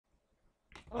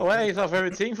Oh, hey, it's our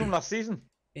favourite team from last season.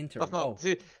 That's Interim. not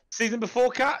Oh, season before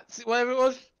Cat, whatever it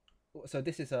was. so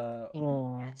this is a.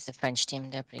 Yeah, it's the French team.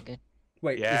 They're pretty good.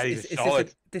 Wait, Yeah, is these are this a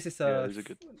solid. this is Yeah, a these are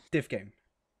good. div game?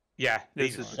 Yeah,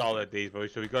 these are Right. solid, these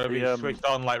boys. So we've got to be The, switched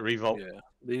on like Revolt.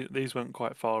 Yeah, these went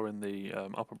quite far in the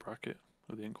upper bracket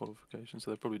of the qualification,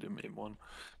 so they probably didn't hit one.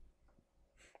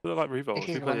 But they're like Revolt. This If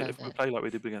we is one play, of if we the play like we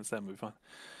did against them, we'll be fine.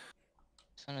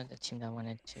 it's one of the team that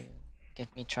wanted to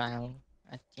give me trial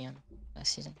at the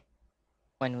last season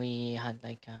when we had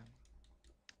like I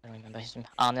don't remember his name.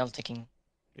 Arnold taking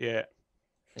Yeah.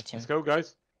 the team. Let's go,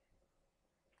 guys.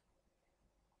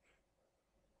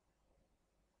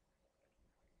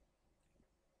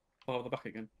 Oh, they're back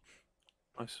again.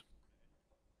 Nice.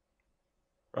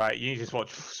 Right, you need to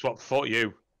swap foot,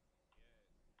 you.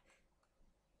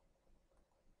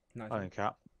 Nice. I think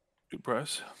Cat. Good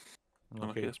press.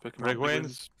 Okay. Let's pick 'em Rig up. Big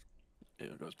wins. Yeah,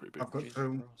 that was pretty big. I've got Jesus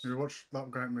two. Christ. You watch that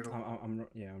guy in the middle?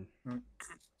 Yeah.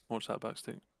 Watch that back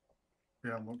stick.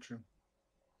 Yeah, I'm watching.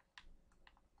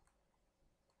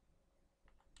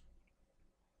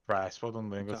 Press. Well done,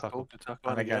 Liam. Good Good tackle. tackle. Good tackle.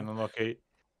 And again, unlucky.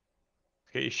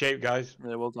 Get your shape, guys.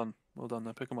 Yeah, well done. Well done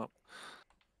there. Pick them up.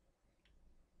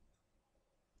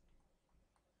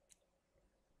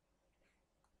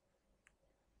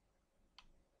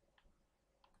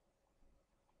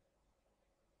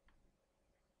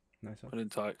 Nice one. Put in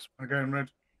Tykes. Again, red.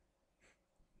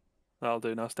 That'll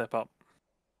do. Now step up.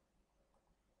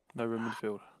 No room in the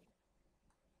field.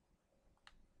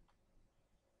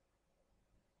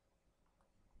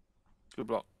 Good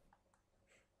block.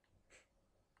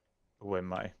 Win,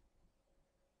 Matty.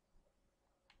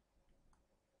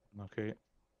 Okay.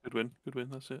 Good win. Good win.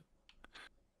 That's it.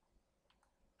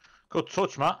 Good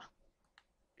touch, Matt.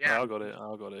 Yeah, I got it.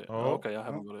 I got it. Oh. Okay, I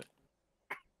haven't got it.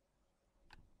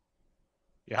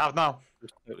 You have now.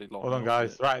 Just totally locked Hold on, off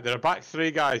guys. it. Right, there are back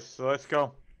three guys, so let's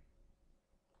go.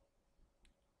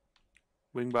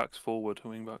 Wing backs forward.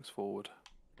 Wing backs forward.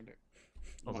 I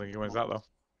don't think he wins that, though.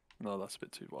 No, that's a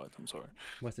bit too wide. I'm sorry.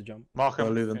 Where's the jump? Mark I'll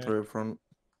him. leave them Yeah. through front.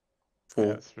 Yeah, Four.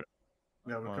 that's right.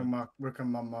 Yeah, we Right. can mark. We can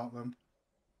mark them.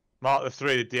 Mark the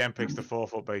three, the DM picks the 4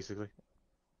 foot, basically.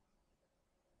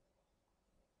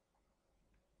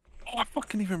 Oh, I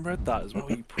fucking even read that as well.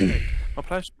 You prick. My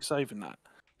player should be saving that.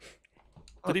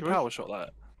 Did he Okay. power shot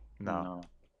that? No.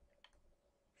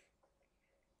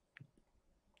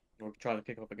 We'll try to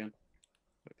kick off again.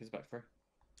 Look, he's back through.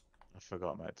 I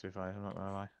forgot, mate, to be fair. I'm not going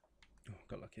to lie. Oh,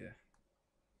 got lucky there.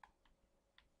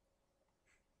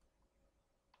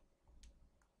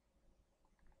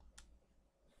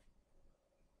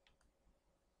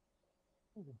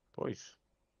 Boys.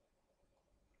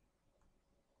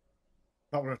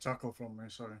 That was a tackle from me.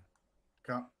 Sorry.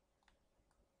 Cat.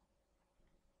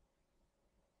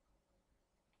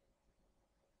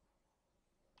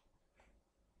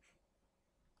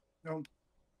 No.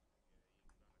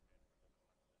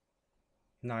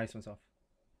 Nice one's off.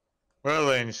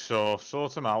 Well in, so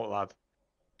sort him out, lad.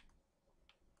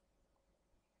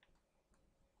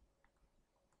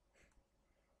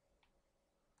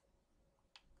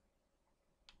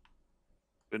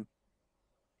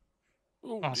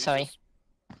 Oh, sorry.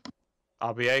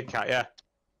 RBA, Cat, yeah.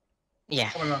 Yeah,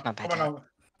 Come on, not bad. come on, now.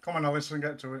 Come on, now. Listen,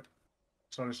 get to it.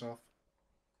 Sorry, Soph.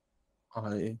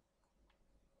 I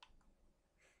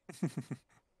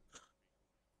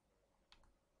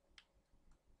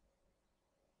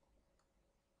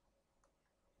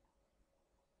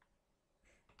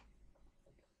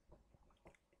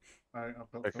Right,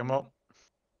 I've got Pick him them. up.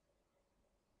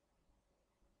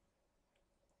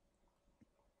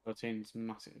 13's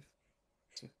massive.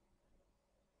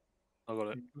 I got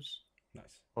it. Keepers.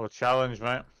 Nice. Oh, challenge,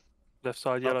 mate. Left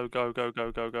side yellow. Go, go,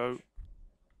 go, go, go.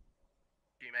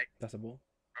 You mate. That's a ball.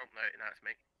 Oh no, now it's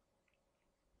me.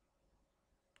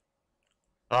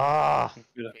 Ah!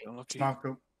 Good effort, unlucky. Mark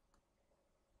up.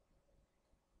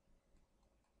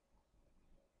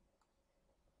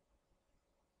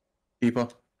 keeper.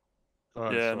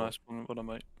 Yeah, nice one. Well done,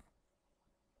 mate.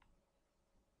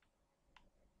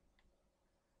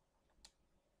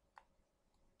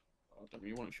 I don't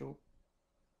really want it short.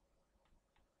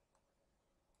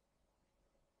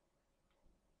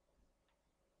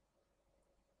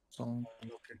 So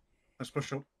Okay. Let's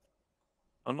push up.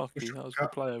 Unlucky. That was a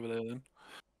good play over there then.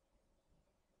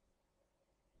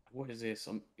 What is this?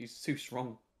 He's too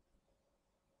strong.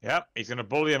 Yep, he's going to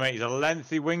bully him, mate. He's a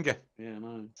lengthy winger. Yeah,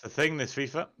 no. It's a thing, this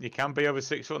FIFA. You can be over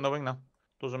 6 foot on the wing now.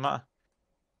 Doesn't matter.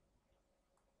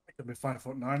 It could be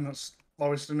 5'9". That's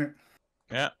lowest, isn't it?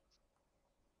 Yeah.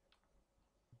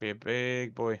 Be a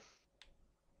big boy.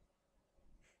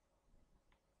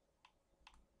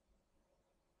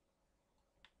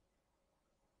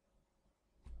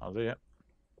 I'll do it.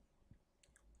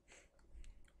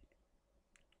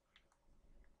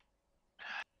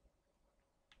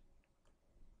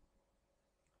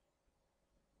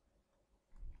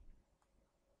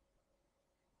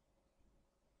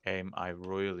 Game, I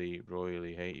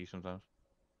royally hate you sometimes.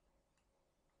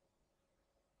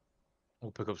 We'll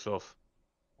pick up stuff.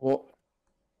 What?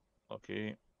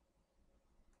 Okay.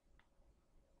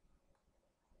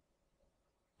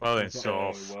 Well then, Okay.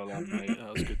 Oh, Soph. well done, mate.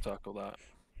 That was a good tackle, that.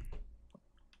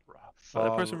 But they're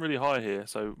Far- pressing really high here,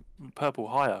 so purple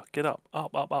higher. Get up,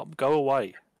 up, up, up. Go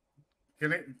away.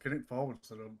 Can it forward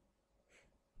to them?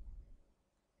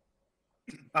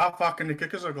 How far can you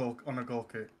kick us a goal on a goal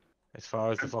kick? As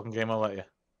far as the fucking game will let you.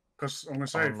 Because I'm gonna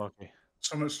say Unlucky.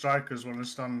 some of the strikers want to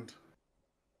stand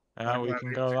Yeah, we where can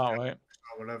they go kick that it way.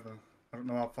 or whatever. I don't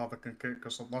know how far they can kick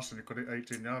because last time you could hit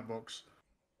 18-yard box.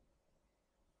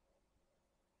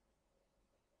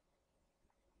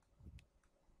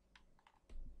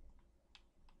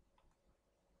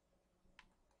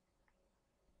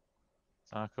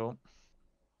 Tackle.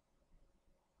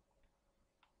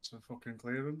 It's a fucking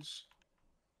clearance.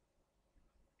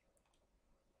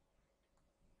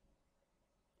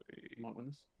 Might win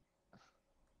this.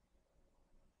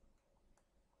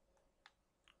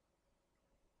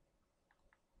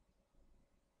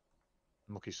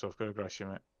 Mucky stuff. Good aggression,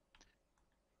 mate.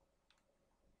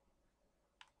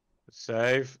 Good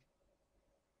save.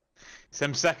 It's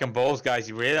them second balls, guys.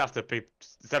 You really have to be,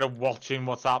 instead of watching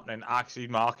what's happening, actually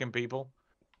marking people.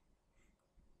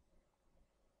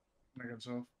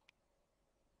 Negative.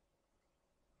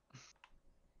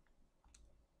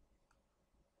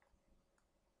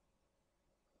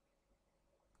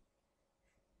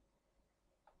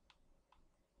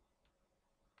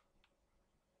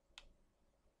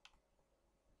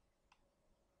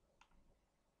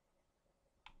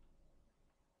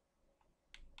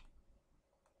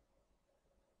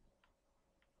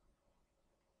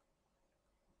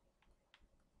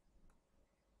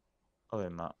 Other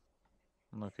than that,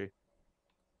 unlucky.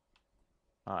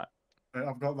 Alright. Right,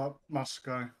 I've got that mask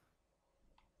guy.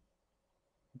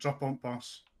 Drop on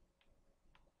pass.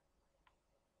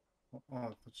 Oh,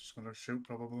 they're just gonna shoot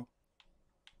probably.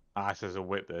 Ah, says a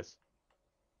whip this.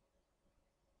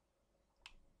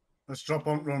 Let's drop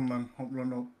on run then.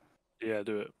 Run up. Yeah,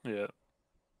 do it. Yeah.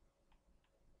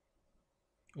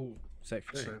 Ooh, safe.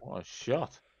 Safe. What a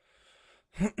shot.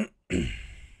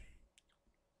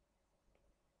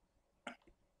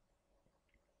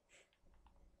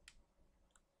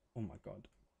 Oh my god.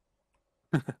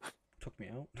 Took me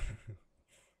out.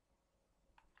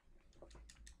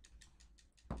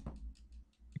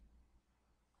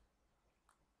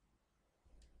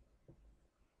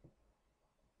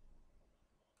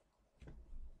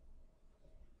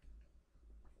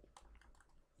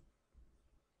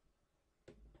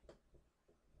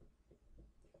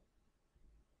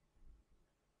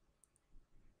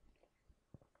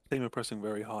 Team are pressing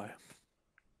very high.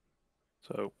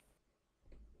 So,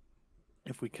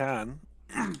 if we can,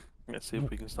 let's see if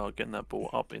we can start getting that ball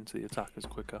up into the attackers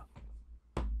quicker.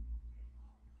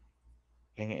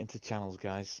 Getting it into channels,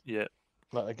 guys. Yeah.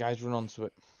 Let the guys run onto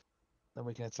it. Then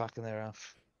we can attack in their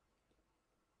half.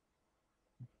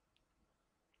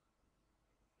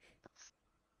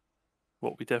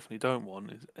 What we definitely don't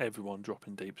want is everyone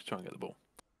dropping deep to try and get the ball.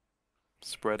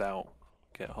 Spread out,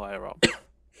 get higher up.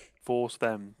 Force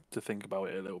them to think about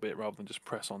it a little bit rather than just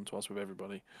press onto us with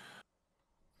everybody.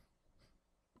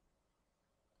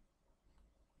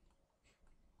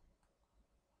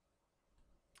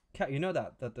 Cat, you know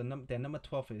that their number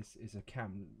 12 is a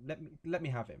cam. Let me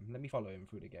have him. Let me follow him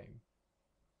through the game.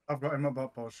 I've got him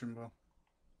about potion, bro.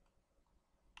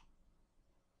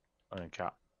 And then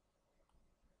cat.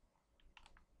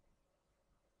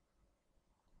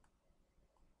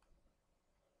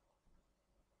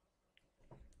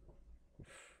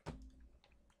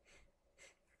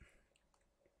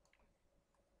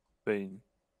 Bean.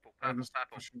 Purple,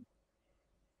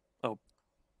 purple.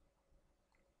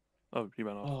 Oh, you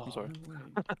ran off. I'm sorry.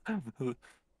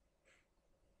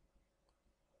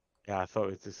 Yeah, I thought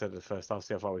we just said the first half,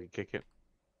 see how far we could kick it.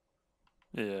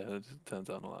 Yeah, it turns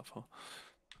out not that far.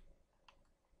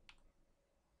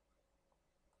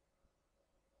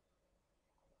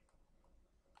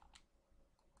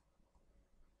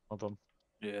 Well done.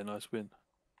 Yeah, nice win.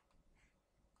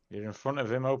 You're in front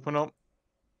of him, open up.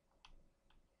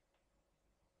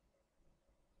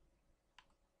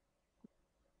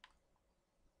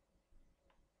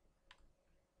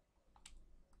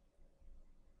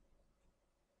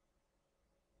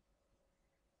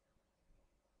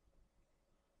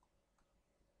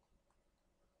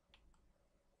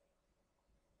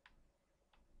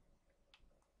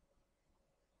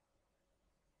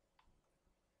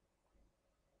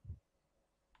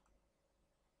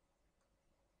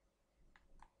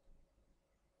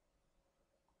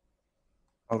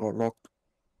 I got locked.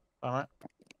 All right.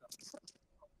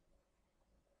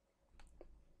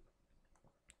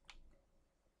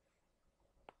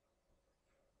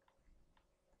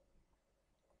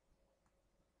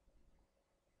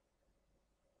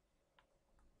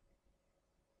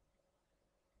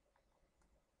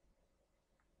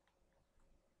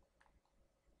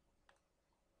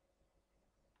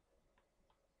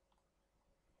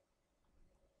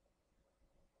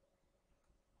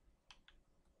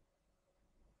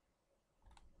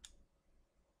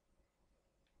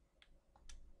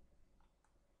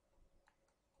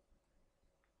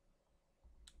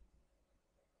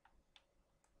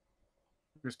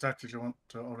 His tactics you want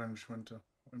orange winter.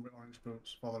 Orange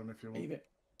boots. Follow him if you want. Leave it.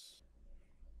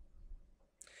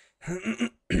 Same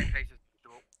place as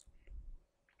usual.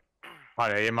 Hi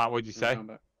there, Matt. What'd you say? Come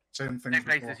back. Same thing. Same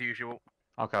place as usual.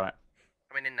 Okay, mate.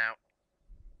 Coming in now.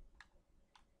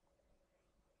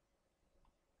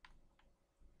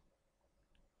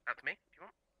 Out to me, if you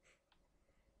want.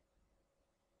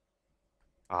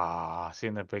 Ah,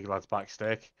 seeing the big lads back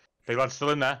stick. Big lads still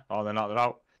in there? Oh, they're not. They're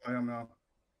out. I am now.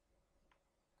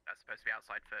 That's supposed to be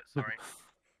outside foot, sorry.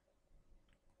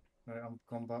 Right, I'm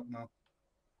gone back now.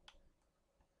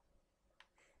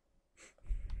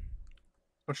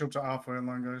 Push up to halfway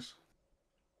line, guys.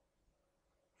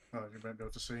 Oh, you might be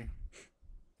able to see.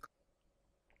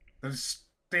 They just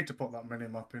need to put that mini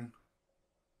map in.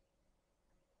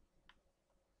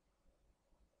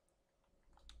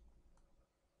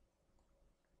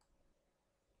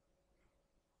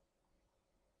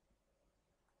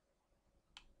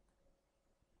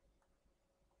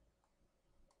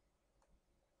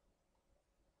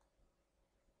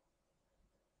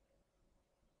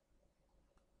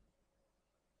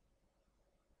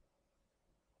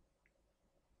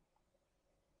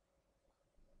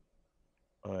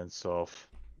 Oh, and soft.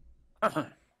 That.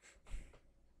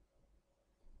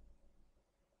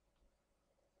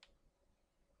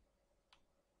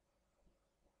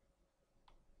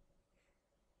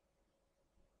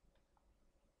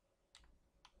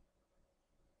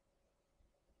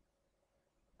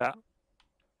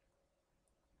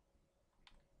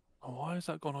 Oh, why has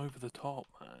that gone over the top,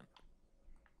 man?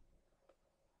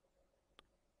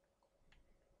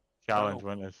 Challenge Oh.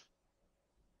 winners.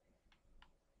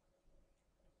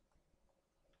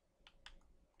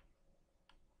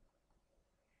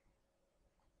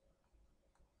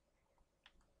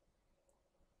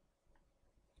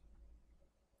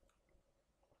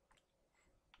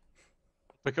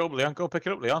 Pick it up, Leon. Go pick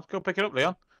it up, Leon. Go pick it up,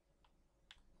 Leon.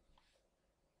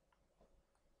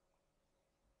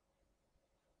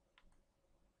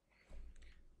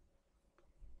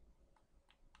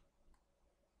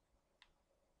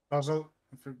 Basil,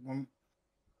 if you want.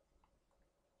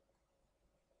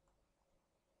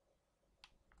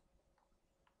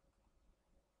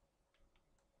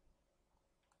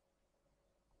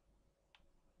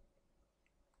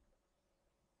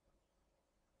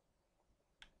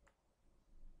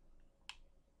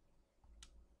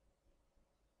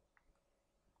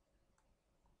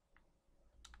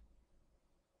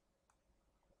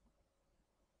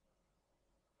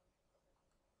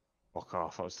 Fuck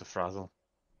off. That was the frazzle.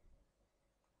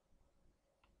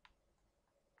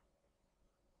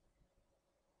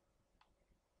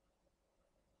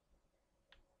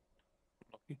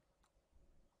 Lucky.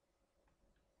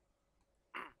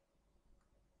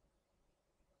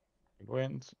 He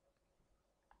wins.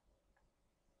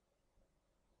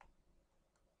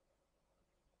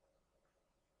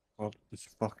 Oh, this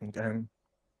fucking game.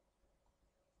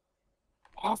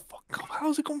 Oh, fuck off.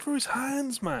 How's it gone through his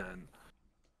hands, man?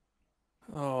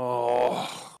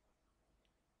 Oh.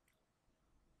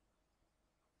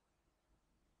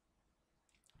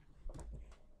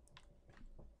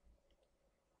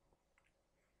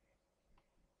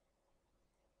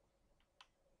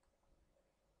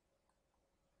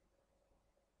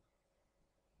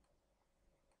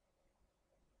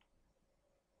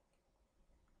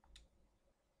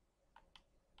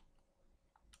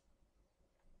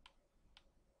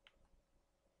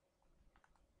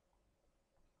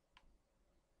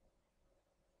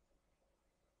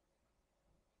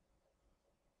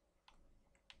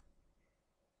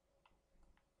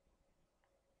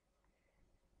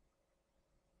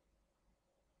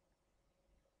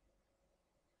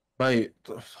 Mate,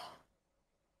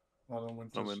 Well done,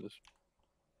 Winters. No winners.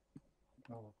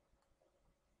 Oh.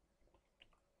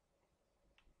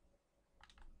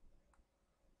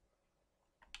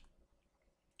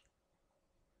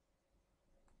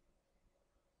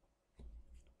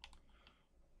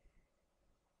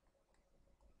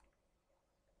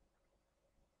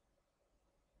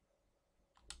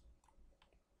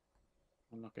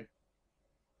 Unlucky.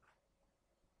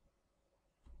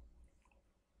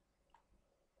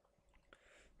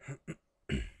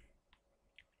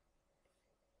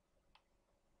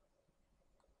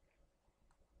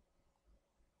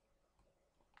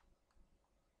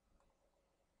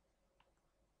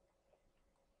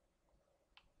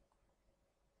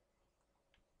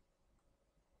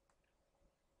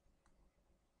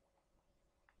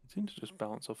 They seem to just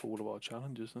bounce off all of our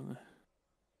challenges, don't they?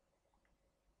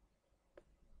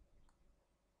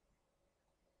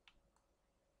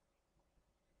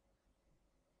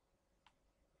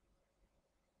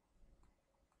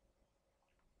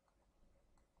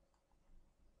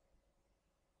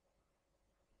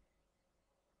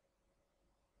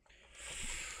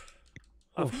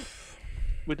 I think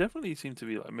we definitely seem to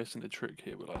be like missing the trick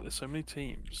here. But like, there's so many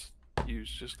teams use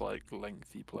just like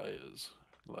lengthy players,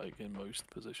 like in most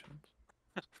positions.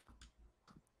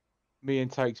 Me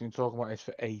and Take's been talking about this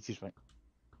for ages, mate.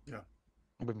 Yeah.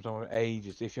 We've been talking about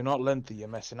ages. If you're not lengthy, you're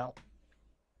missing out.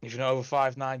 If you're not over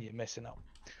 5'9", you're missing out.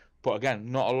 But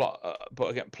again, not a lot. But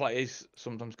again, players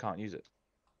sometimes can't use it.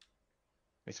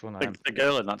 It's one of them. The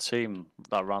girl in that team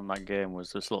that ran that game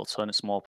was this little tiny small